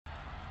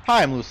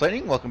Hi, I'm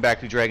LewisLightning. Welcome back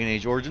to Dragon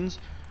Age Origins.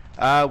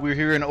 We're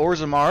here in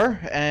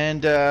Orzammar,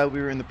 and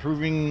we were in the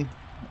Proving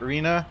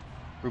Arena,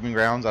 Proving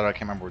Grounds. I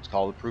can't remember what it's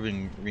called. The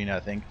Proving Arena, I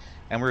think.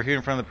 And we're here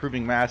in front of the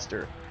Proving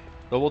Master.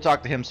 So we'll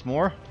talk to him some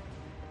more.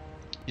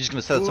 He's just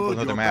going to set us up with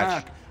another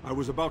match. Back. I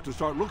was about to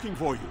start looking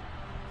for you.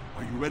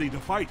 Are you ready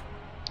to fight?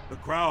 The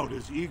crowd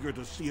is eager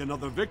to see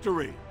another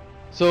victory.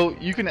 So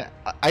you can.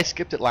 I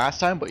skipped it last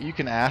time, but you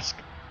can ask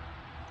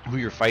who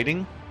you're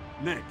fighting.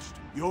 Next,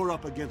 you're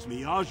up against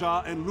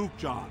Miaja and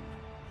Lukejan.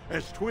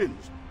 As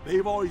twins,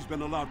 they've always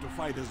been allowed to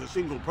fight as a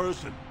single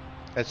person.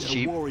 That's They're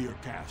cheap. warrior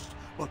caste,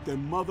 but their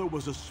mother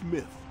was a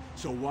smith,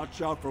 so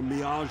watch out for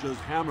Miaja's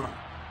hammer.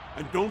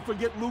 And don't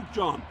forget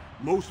Lukejan.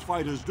 Most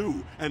fighters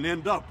do, and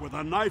end up with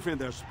a knife in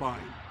their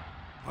spine.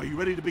 Are you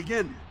ready to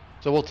begin?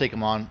 So we'll take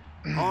him on.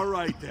 All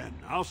right then,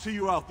 I'll see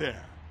you out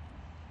there.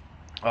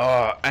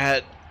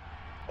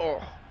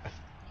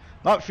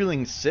 Not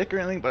feeling sick or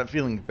anything, but I'm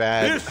feeling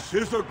bad. This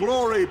is the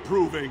glory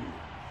proving.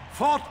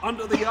 Fought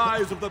under the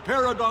eyes of the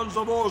Paragons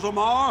of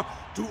Orzammar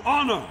to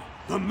honor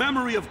the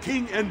memory of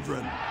King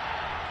Endrin.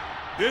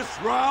 This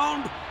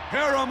round,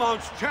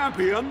 Paramount's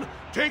champion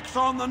takes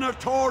on the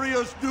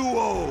notorious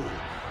duo.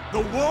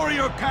 The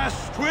warrior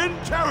caste twin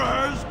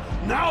terrors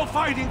now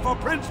fighting for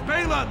Prince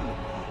Balin,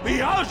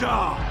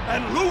 Miaja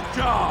and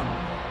Lukejan.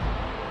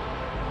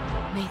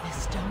 May the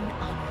stone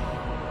honor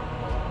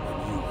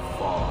When you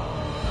fall.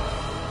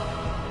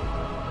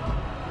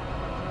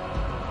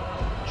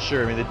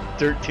 Sure, I mean, the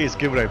dirt tastes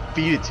good when I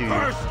feed it to you.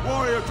 First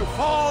warrior to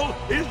fall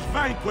is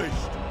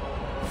vanquished.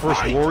 First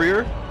Fight.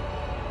 warrior?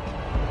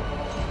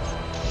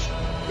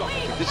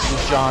 This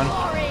is John.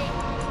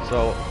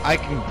 So I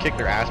can kick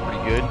their ass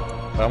pretty good,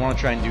 but I want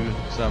to try and do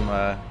some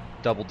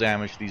double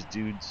damage to these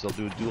dudes. So I'll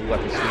do a dual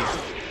weapon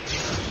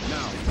sweep.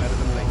 Now, better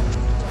than later.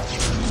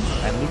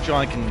 And Luke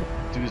John can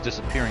do his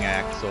disappearing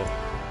act, so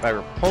if I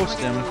riposte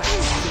him,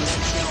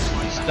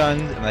 he's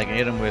stunned, and I can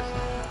hit him with,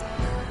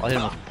 I'll hit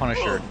him with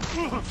Punisher.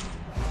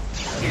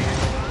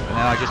 And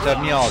now I just have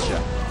Miaja.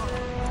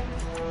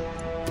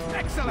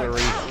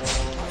 Flurry.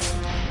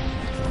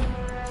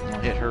 And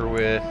I'll hit her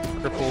with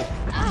Cripple.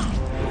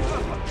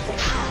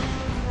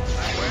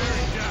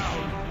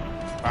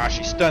 Ah,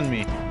 she stunned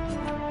me.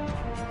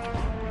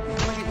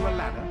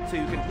 So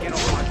you can get on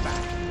my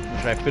back. What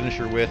should I finish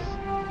her with?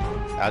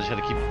 I just had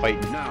to keep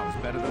fighting. Now it's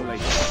better than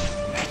later.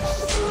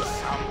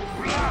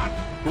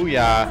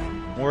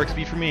 Booyah! More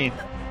XP for me.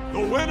 The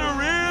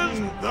winner is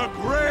the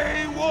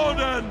Grey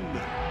Warden.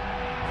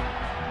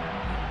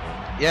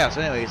 Yeah,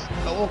 so anyways,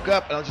 I woke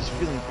up and I was just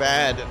feeling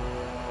bad.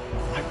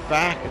 My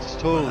back is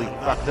totally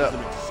fucked up. That was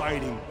an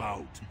exciting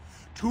bout.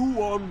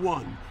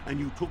 2-on-1, and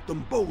you took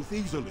them both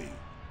easily.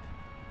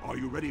 Are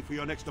you ready for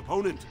your next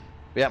opponent?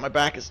 Yeah, my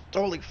back is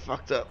totally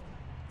fucked up.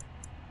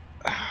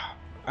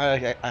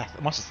 I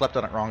must have slept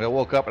on it wrong. I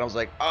woke up and I was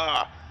like,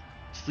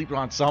 sleeping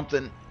on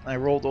something. And I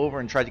rolled over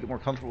and tried to get more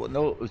comfortable.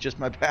 No, it was just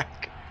my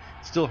back.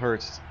 It still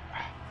hurts.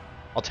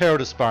 I'll tear out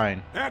his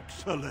spine.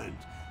 Excellent.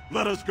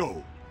 Let us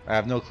go. I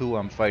have no clue what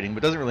I'm fighting,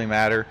 but it doesn't really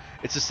matter.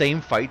 It's the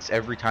same fights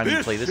every time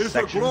you play this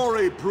section. This is the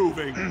glory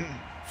proving.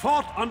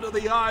 Fought under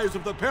the eyes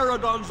of the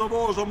Paragons of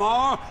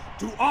Orzammar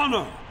to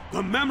honor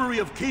the memory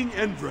of King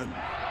Endrin.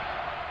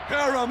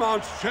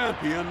 Paramount's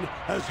champion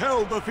has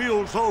held the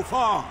field so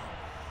far.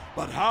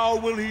 But how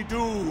will he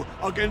do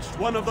against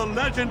one of the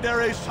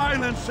legendary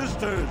Silent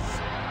Sisters?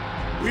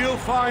 We'll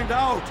find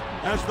out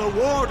as the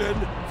Warden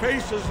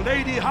faces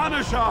Lady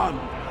Hanashan,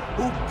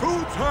 who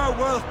proves her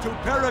worth to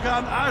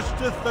Paragon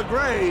Ashtith the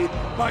Grey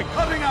by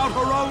cutting out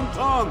her own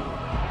tongue.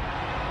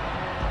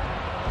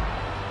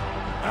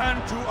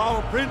 And to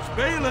our Prince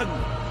Balin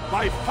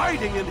by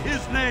fighting in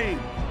his name.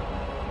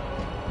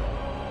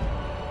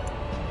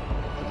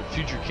 For the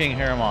future King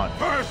Haramon.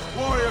 First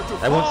warrior to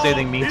I won't say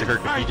anything fall mean to her is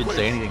because she didn't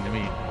say anything to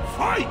me.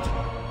 Fight!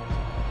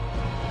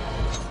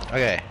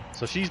 Okay,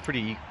 so she's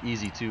pretty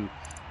easy too.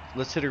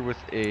 Let's hit her with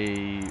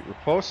a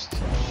riposte,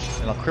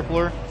 and I'll cripple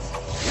her,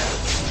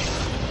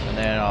 and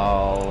then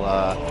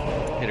I'll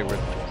hit her with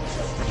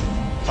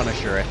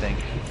Punisher, I think.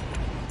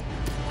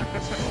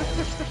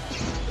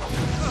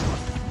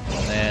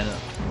 And then,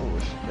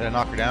 did I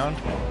knock her down?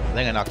 I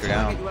think I knocked her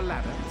down.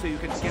 So you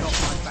can get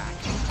off my back.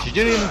 She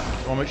didn't even,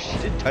 well, she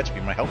did touch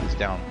me. My health is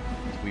down.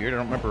 It's weird. I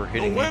don't remember her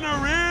hitting The me.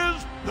 winner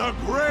is the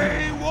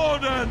Grey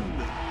Warden.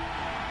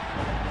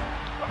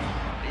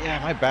 Yeah,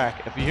 my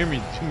back. If you hear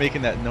me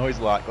making that noise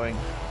a lot, going,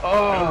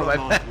 oh, my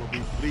back. Will be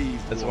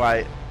pleased. That's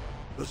Warden. why.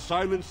 The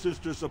Silent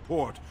Sister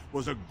support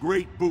was a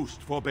great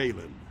boost for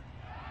Balin.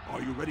 Are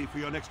you ready for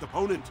your next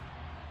opponent?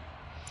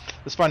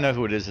 Let's find out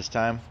who it is this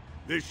time.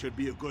 This should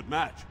be a good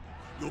match.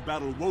 You'll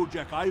battle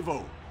Wojak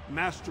Ivo,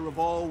 master of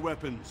all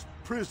weapons,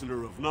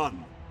 prisoner of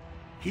none.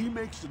 He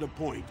makes it a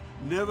point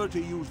never to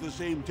use the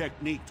same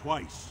technique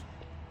twice.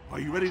 Are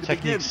you ready to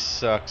Technique begin?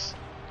 sucks.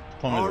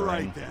 All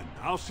right then,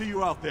 I'll see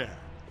you out there.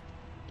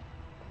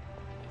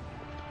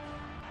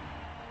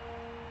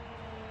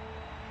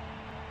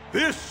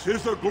 This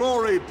is the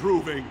glory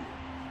proving.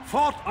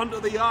 Fought under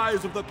the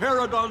eyes of the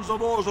Paragons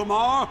of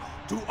Orzammar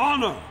to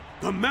honor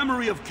the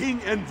memory of King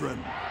Endrin.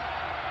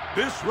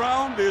 This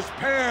round is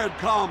paired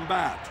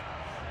combat.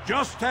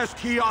 Just as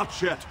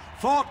Kiachet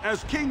fought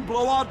as King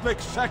Bloodwick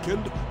II,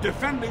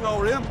 defending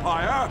our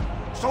empire,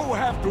 so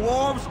have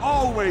dwarves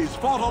always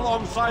fought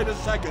alongside a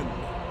second.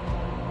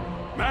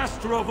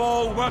 Master of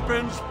all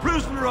weapons,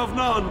 prisoner of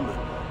none,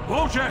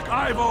 Wojciech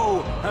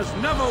Ivo has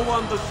never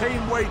won the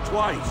same way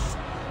twice.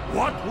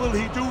 What will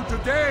he do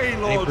today,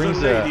 lords and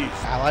ladies?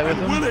 Ally with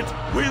and him? will it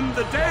win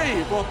the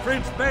day for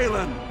Prince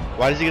Balin?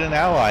 Why does he get an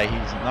ally?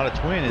 He's not a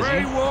twin, is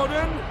Grey he?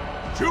 Warden,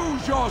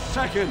 choose your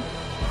second,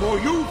 for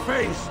you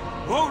face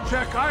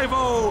Wojciech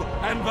Ivo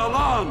and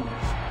Valans.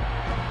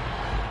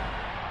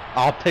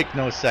 I'll pick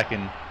no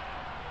second.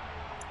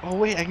 Oh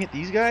wait, I can get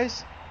these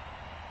guys?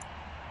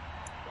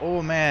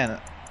 Oh man,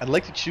 I'd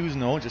like to choose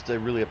no just to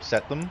really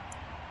upset them.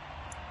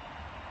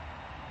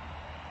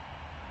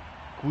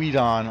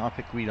 Guidon, I'll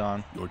pick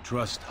Guidon. Your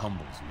trust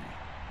humbles me.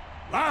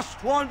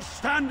 Last one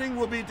standing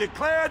will be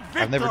declared victor.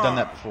 I've never done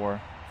that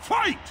before.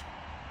 Fight!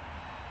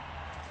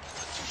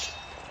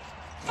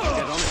 Get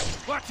on it.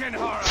 Watch in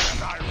horror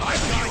as I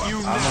got you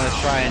I'm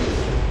gonna try and...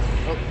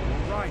 all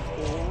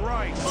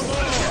right.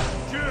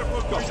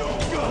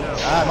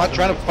 I'm not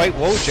trying to fight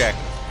Wojciech.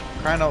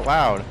 I'm crying out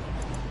loud.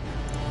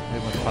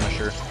 Maybe with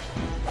Punisher.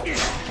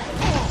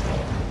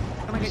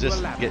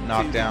 Just get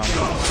knocked down.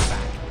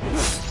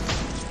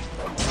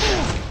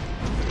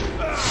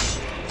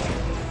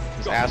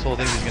 This asshole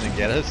thinks he's gonna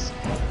get us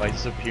by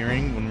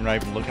disappearing when we're not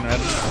even looking at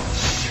him.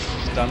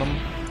 Stun him.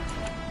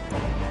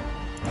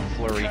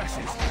 Flurry.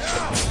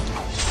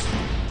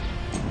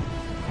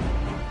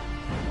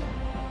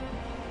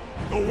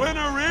 The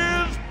winner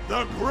is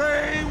the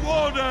Grey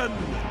Warden!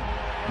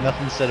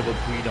 Nothing said about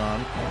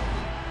Guidon.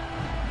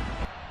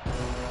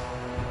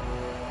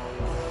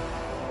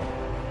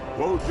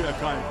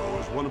 Wojciech Ivo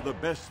is one of the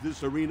best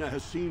this arena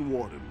has seen,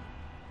 Warden.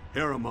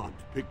 Haremont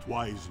picked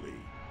wisely.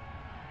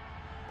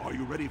 Are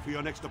you ready for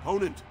your next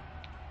opponent?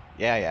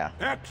 Yeah.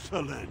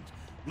 Excellent!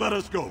 Let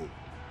us go.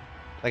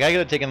 Like, I could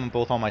have taken them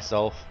both on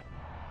myself.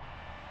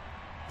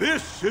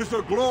 This is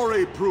a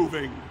glory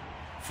proving,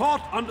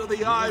 fought under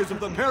the eyes of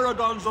the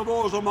Paragons of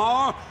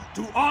Orzammar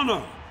to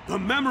honor the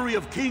memory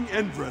of King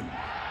Endrin.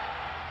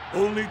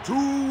 Only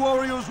 2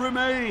 warriors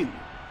remain.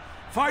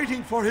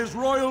 Fighting for his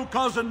royal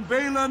cousin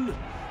Balin,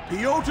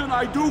 Piotr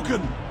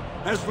Idukin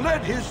has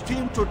led his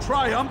team to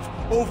triumph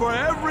over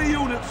every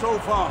unit so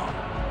far.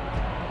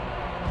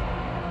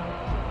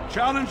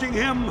 Challenging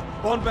him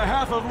on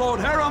behalf of Lord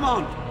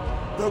Haremont,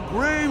 the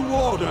Grey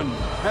Warden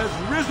has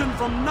risen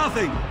from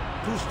nothing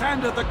to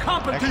stand at the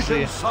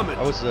competition summit.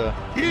 I was a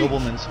Each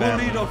nobleman's will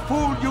family. lead a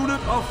full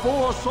unit of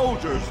 4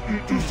 soldiers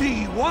to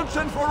see once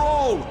and for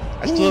all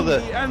I still whom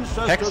have the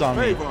ancestors hex on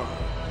me. favor.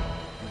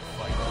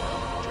 Fight.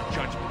 Your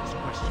judgment is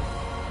questioned.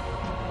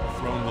 The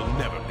throne will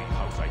never leave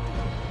House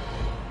Iduka.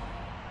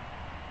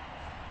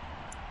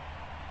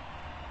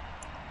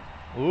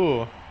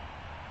 Ooh.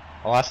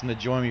 I'll ask him to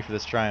join me for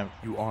this triumph.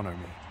 You honor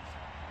me.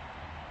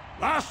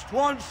 Last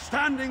one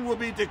standing will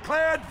be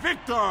declared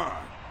victor.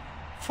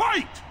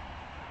 Fight!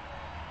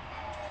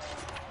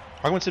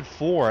 How come it said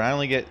 4 and I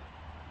only get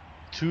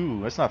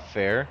 2? That's not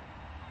fair.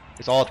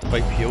 It's all have to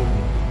fight Piotr.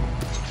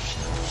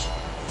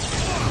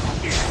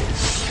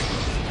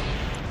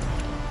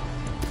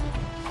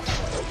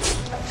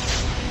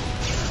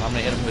 I'm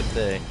gonna hit him with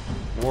the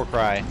war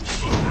cry.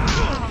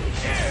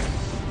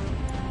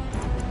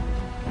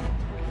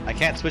 I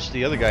can't switch to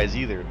the other guys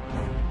either.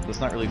 That's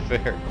not really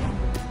fair.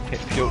 Hit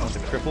Piotr with a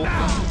cripple.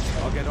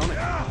 I'll get on it.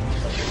 Now,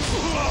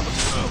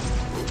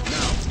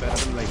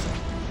 better than later.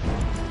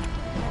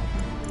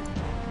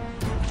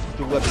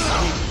 The weapon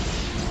sweep.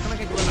 Can I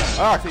get you a level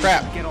Ah, so you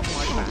crap. can get off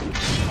my back?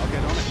 I'll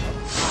get on it.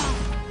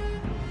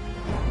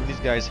 Where are these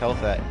guys'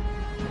 health at?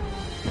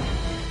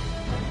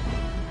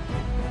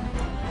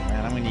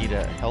 Man, I'm gonna need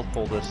a health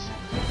poultice.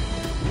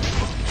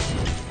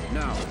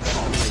 Now,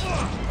 better than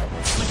later. Can I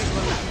get you a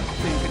level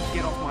so you can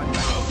get off my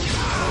back?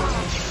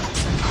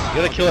 You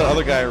gotta kill that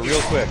other guy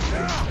real quick.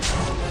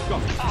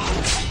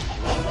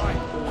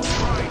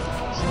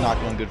 It's not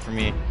going good for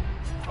me.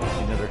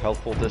 Need another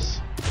health poultice.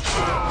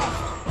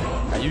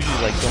 I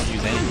usually like don't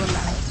use any.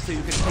 So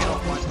you can get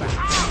off my back.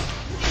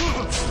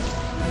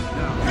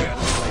 Now, better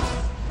than later.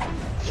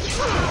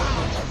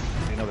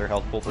 Need another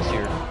health poultice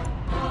here.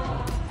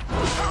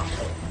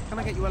 Can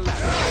I get you a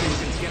ladder so you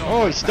can get off Oh,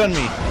 my he stunned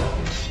me.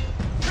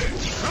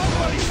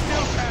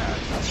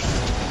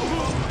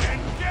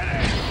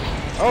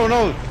 Oh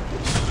no!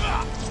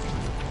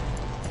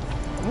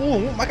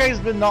 Ooh, my guy's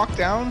been knocked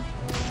down.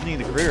 I need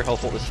a greater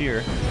health poultice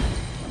here.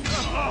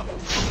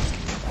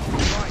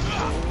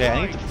 Okay,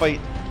 I need to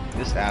fight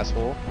this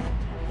asshole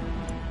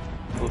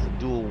with a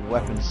dual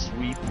weapon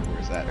sweep.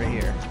 Where's that? Right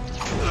here.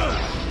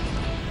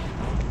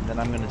 And then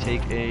I'm gonna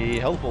take a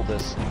health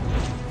poultice.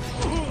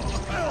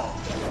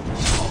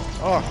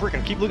 Oh, frick,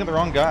 I keep looking at the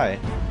wrong guy.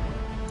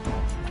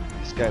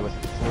 This guy with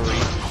flurry.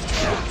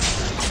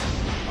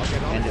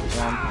 End it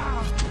one.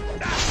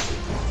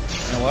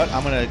 You know what?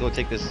 I'm gonna go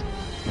take this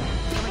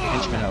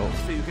henchman out.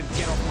 so you can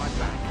get off my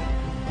back.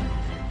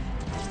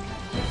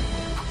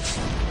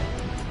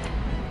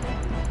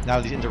 Now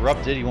that he's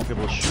interrupted, he won't be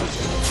able to shoot.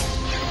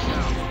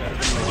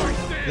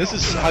 This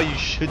is how you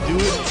should do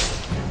it.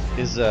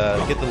 Is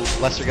get the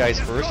lesser guys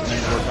first and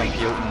then work on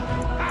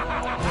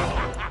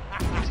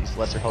Pioten. Use these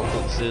lesser health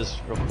focuses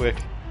real quick.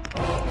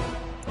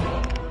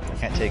 I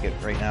can't take it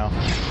right now.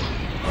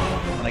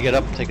 When I get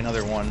up, I'll take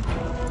another one.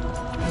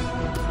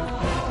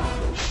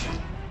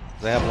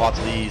 I have lots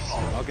of these.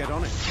 I'll get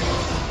on it.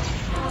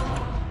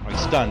 Oh,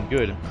 he's stunned.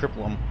 Good.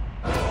 Cripple him.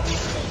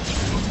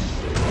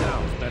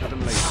 Now it's better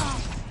than later.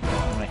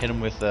 I'm gonna hit him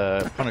with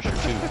Punisher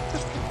too.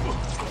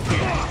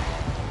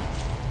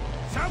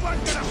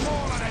 Someone's gonna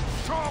fall and it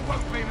sure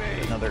won't be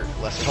me. Another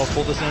less health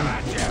poultice in. Can I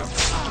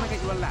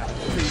get you a ladder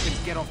so you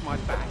can get off my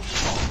back?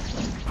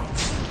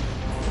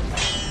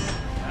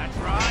 That's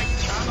right,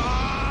 come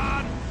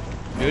on!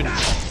 Good.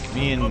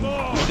 Me and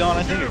Udon,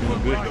 I think, are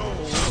doing good.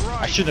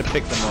 I shouldn't have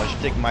picked them though. I should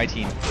have taken my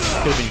team.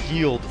 Could have been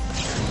healed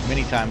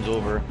many times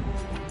over.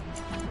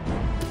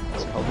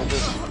 Let's health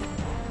poultice.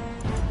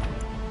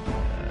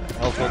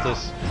 Health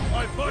poultice.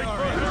 Over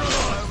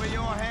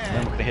your And head.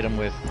 then we're gonna hit him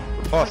with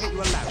Riposte. Get you a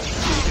ladder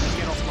so you can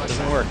get off my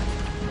Doesn't back. work.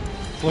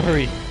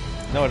 Flurry.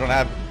 No, I don't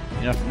have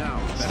enough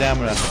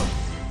stamina.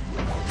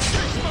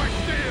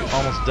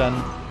 Almost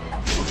done.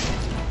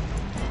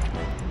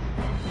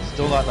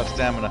 Still not enough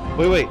stamina.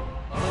 Wait.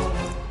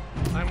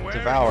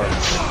 Devour.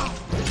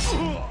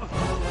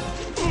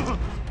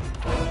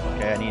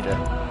 Okay, I need to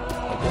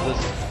hold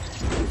this.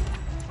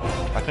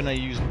 How couldn't I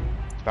use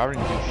Devour?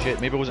 Didn't do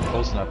shit. Maybe I wasn't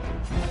close enough.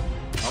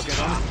 I'll get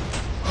on it.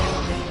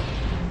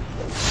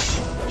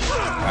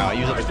 Wow, I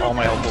used up like all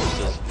my health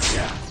poultices.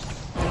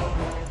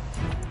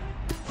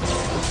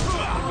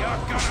 You're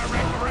gonna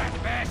regret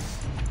this.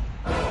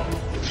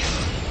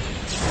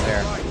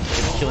 There.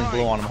 Get a killing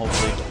blow on him,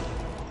 hopefully.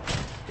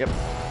 Yep.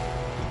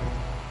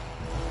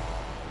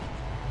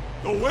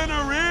 The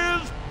winner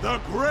is the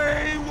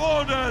Grey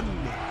Warden!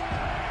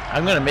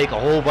 I'm gonna make a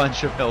whole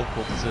bunch of health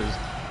poultices.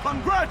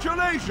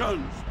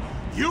 Congratulations!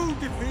 You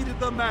defeated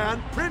the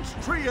man Prince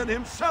Trian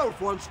himself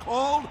once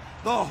called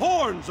the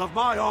Horns of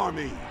my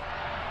army.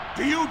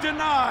 Do you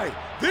deny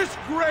this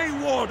Grey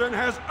Warden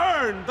has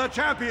earned the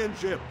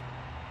championship?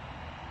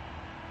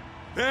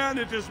 Then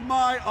it is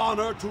my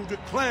honor to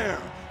declare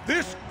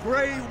this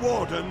Grey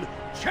Warden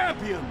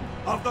champion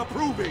of the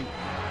Proving,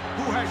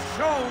 who has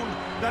shown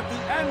that the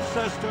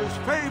ancestors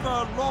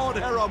favor Lord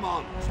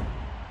Heremont.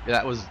 Yeah,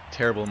 that was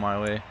terrible in my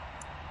way.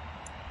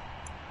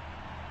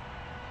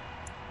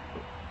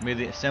 May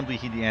the assembly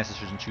heed the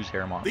ancestors and choose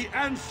Heremont. The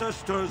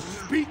ancestors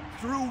speak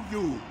through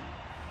you.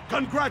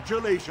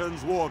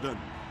 Congratulations, Warden.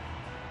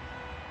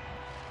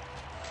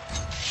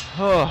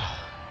 Like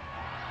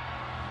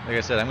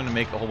I said, I'm gonna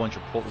make a whole bunch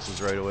of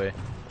poultices right away.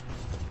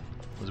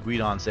 What does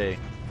Guidon say?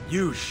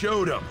 You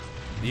showed them.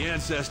 The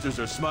ancestors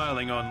are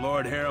smiling on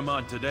Lord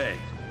Heremont today.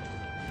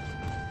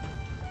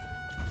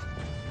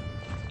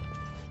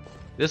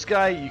 This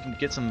guy you can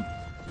get some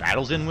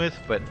battles in with,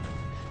 but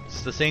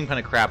it's the same kind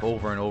of crap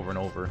over and over and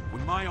over.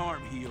 When my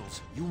arm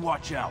heals, you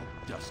watch out,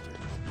 Duster.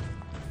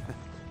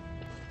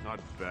 Not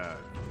bad.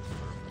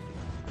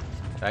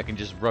 I can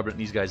just rub it in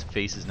these guys'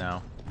 faces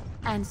now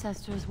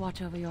Ancestors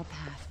watch over your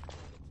path.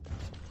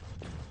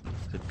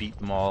 to beat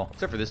them all,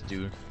 except for this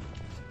dude.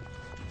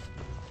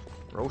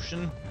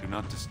 Roshan? Do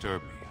not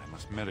disturb me. I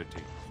must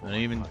meditate. I don't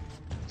even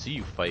see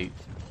you fight.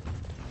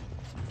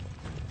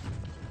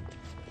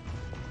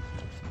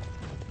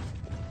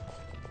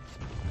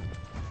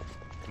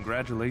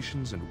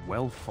 Congratulations and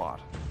well fought.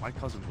 My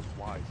cousin was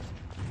wise.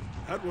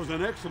 That was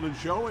an excellent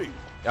showing.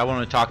 I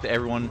want to talk to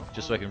everyone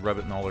just so I can rub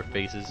it in all their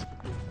faces.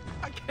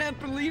 I can't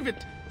believe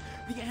it.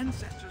 The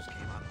ancestors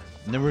came on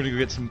this. And then we're gonna go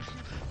get some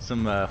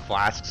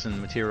flasks and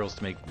materials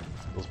to make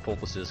those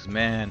poultices.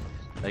 Man,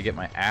 I get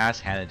my ass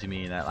handed to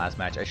me in that last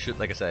match. I should,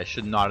 like I said, I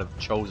should not have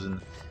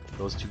chosen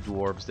those two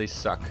dwarves. They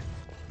suck.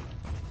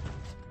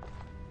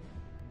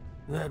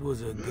 That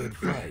was a good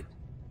fight.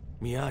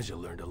 Miaja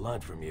learned a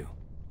lot from you.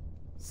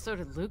 So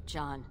did Luke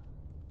John.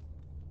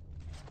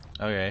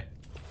 Okay,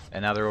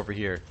 and now they're over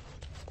here.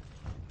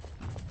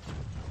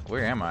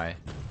 Where am I?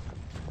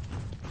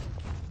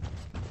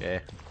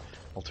 Okay,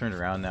 I'll turn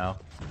around now.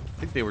 I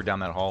think they were down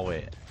that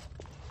hallway.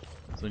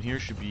 So in here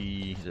should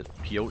be, is it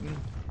Pioten?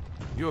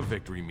 Your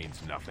victory means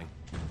nothing.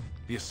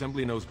 The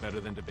Assembly knows better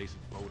than to base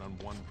its vote on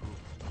one proof.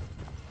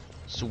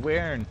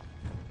 Swearing.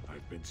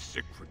 I've been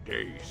sick for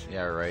days.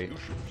 Yeah, right. You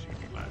should have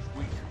seen me last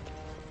week.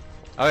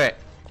 Okay.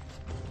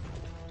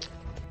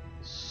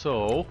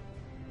 So,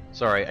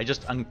 sorry, I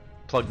just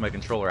unplugged my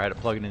controller. I had to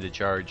plug it into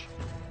charge.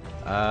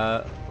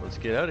 Let's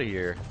get out of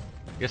here.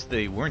 I guess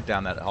they weren't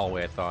down that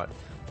hallway, I thought.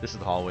 This is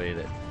the hallway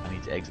that I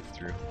need to exit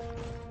through.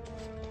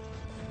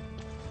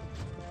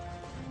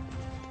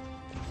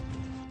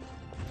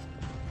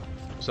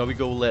 So we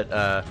go let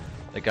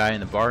the guy in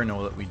the bar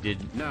know that we did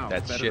No,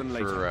 that better shit than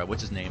for later.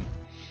 what's his name,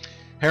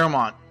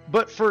 Heremont.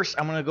 But first,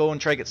 I'm gonna go and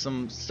try to get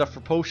some stuff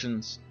for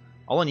potions.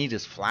 All I need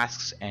is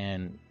flasks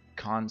and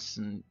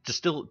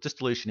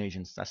distillation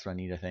agents. That's what I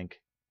need, I think.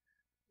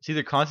 It's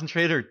either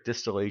concentrate or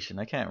distillation.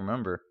 I can't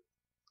remember.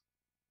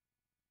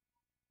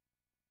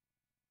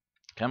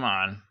 Come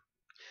on.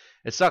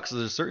 It sucks.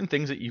 There's certain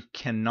things that you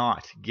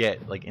cannot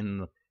get, like in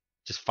the,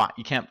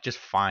 you can't just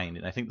find.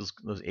 And I think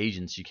those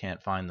agents, you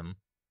can't find them.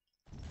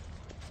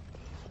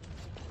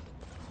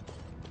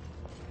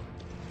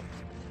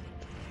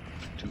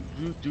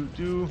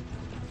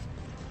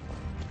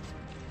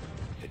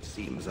 It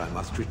seems I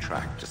must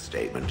retract a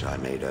statement I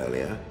made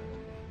earlier.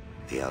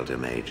 The Elder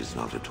Mage is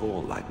not at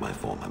all like my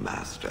former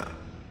master.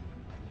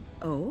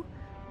 Oh?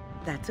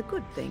 That's a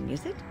good thing,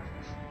 is it?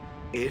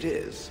 It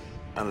is,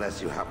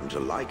 unless you happen to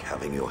like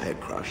having your head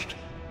crushed.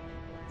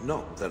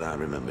 Not that I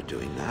remember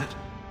doing that.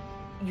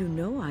 You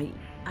know, I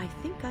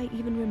think I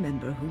even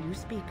remember who you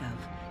speak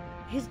of.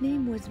 His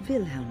name was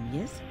Wilhelm,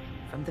 yes?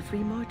 From the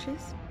Free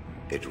Marches?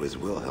 It was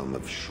Wilhelm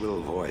of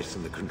shrill voice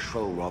and the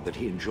control rod that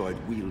he enjoyed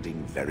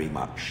wielding very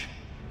much.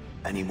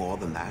 Any more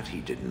than that, he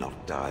did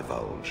not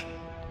divulge.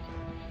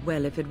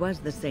 Well, if it was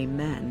the same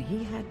man,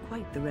 he had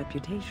quite the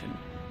reputation.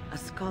 A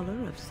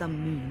scholar of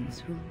some means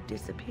who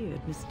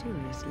disappeared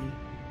mysteriously.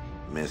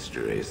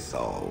 Mystery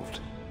solved.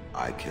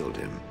 I killed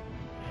him.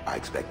 I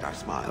expect I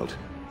smiled,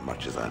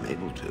 much as I'm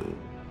able to.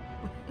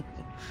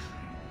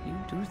 You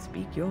do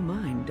speak your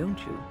mind, don't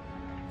you?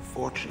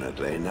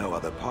 Fortunately, no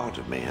other part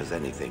of me has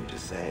anything to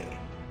say.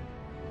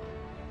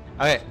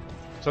 Okay,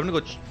 so I'm gonna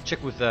go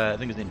check with, I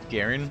think his name's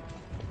Garen.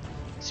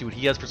 See what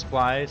he has for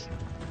supplies.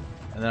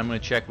 And then I'm gonna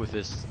check with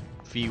this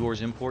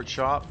Figor's import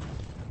shop.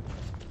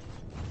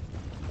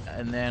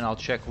 And then I'll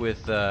check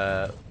with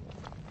the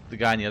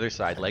guy on the other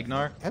side,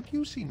 Legnar. Have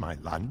you seen my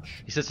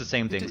lunch? He says the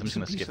same thing, so I'm just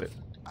gonna skip it.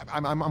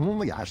 I'm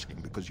only asking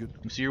because you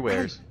see your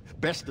wares.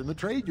 Best in the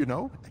trade, you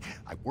know.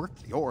 I work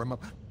the Orem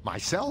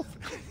myself.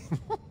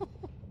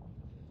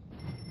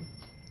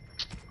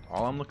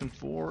 All I'm looking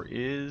for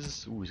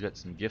is... Ooh, he's got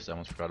some gifts I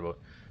almost forgot about.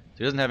 So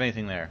he doesn't have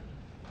anything there.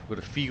 Go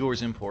to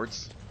Figor's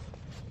Imports.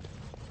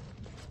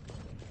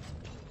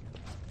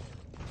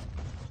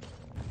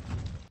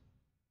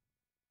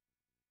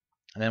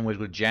 And then we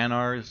go to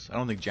Janar's. I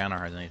don't think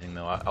Janar has anything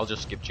though. I'll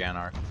just skip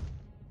Janar.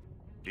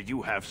 Did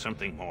you have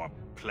something more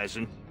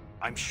pleasant?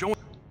 I'm sure.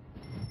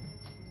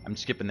 I'm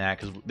skipping that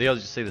because they all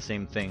just say the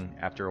same thing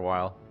after a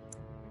while.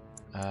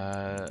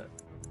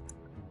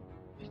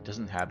 He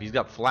doesn't have. He's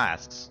got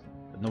flasks,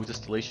 but no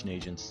distillation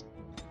agents.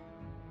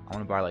 I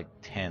want to buy like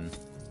 10.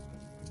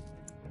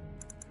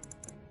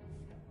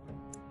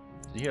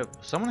 Do you have?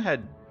 Someone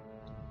had.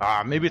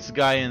 Maybe it's the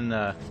guy in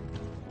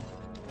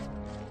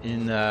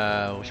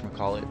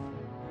whatchamacallit,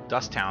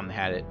 Dust Town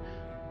had it.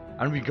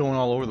 I'm gonna be going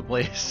all over the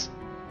place.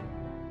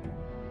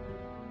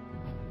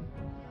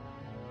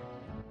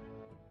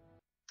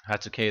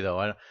 That's okay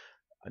though.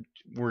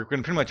 We're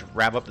gonna pretty much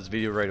wrap up this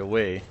video right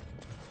away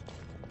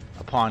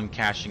upon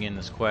cashing in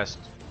this quest.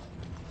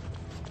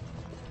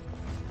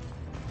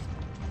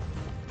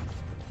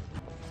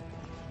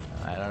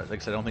 Like I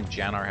said, I don't think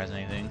Janar has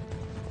anything.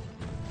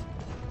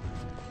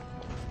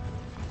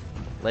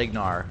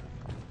 Legnar.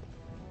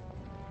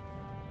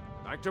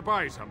 Like to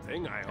buy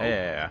something, I hope.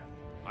 Yeah.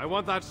 I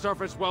want that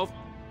surface wealth.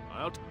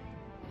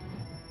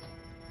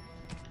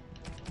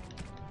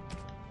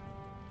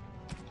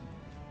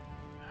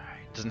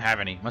 Doesn't have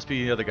any. Must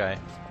be the other guy.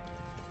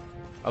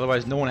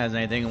 Otherwise, no one has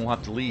anything, and we'll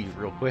have to leave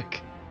real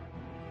quick.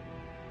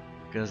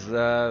 Because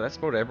that's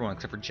about everyone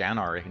except for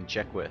Janar I can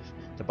check with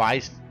to buy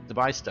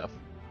stuff.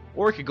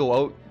 Or I could go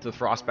out to the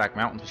Frostback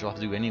Mountains, which I'll have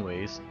to do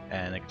anyways,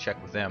 and I can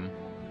check with them.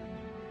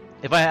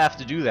 If I have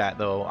to do that,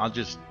 though, I'll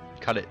just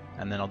cut it,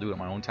 and then I'll do it at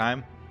my own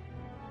time.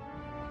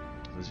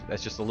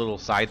 That's just a little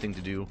side thing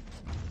to do.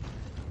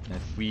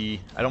 And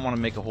I don't want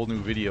to make a whole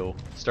new video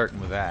starting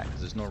with that,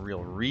 because there's no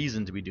real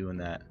reason to be doing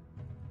that.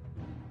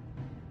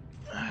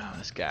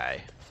 This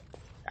guy,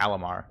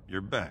 Alamar.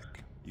 You're back.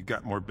 You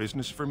got more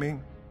business for me?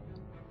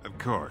 Of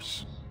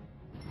course.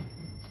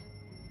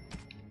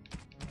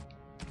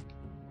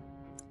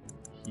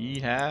 He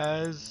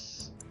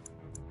has...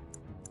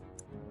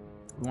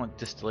 We want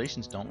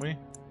distillations, don't we?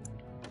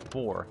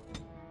 4.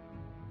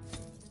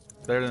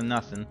 Better than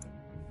nothing.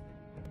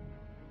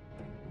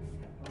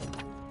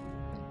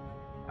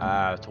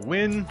 To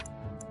win,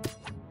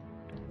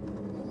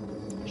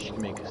 she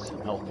can make some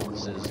health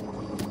bonuses.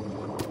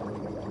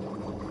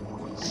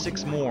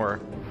 6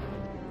 more,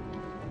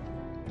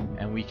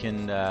 and we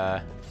can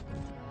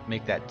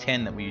make that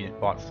 10 that we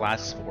bought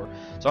flasks for.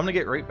 So I'm gonna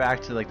get right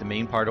back to like the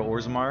main part of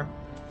Orzammar,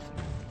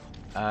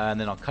 and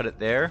then I'll cut it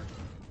there.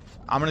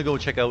 I'm gonna go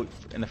check out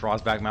in the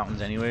Frostback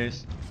Mountains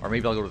anyways, or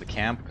maybe I'll go to the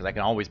camp because I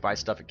can always buy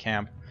stuff at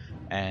camp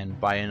and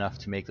buy enough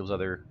to make those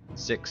other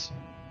 6.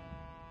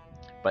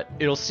 But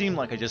it'll seem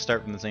like I just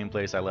start from the same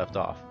place I left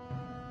off.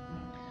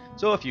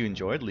 So if you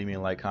enjoyed, leave me a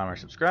like, comment, or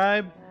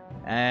subscribe,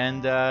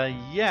 and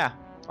yeah,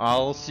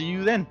 I'll see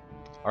you then.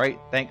 Alright,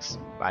 thanks.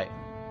 Bye.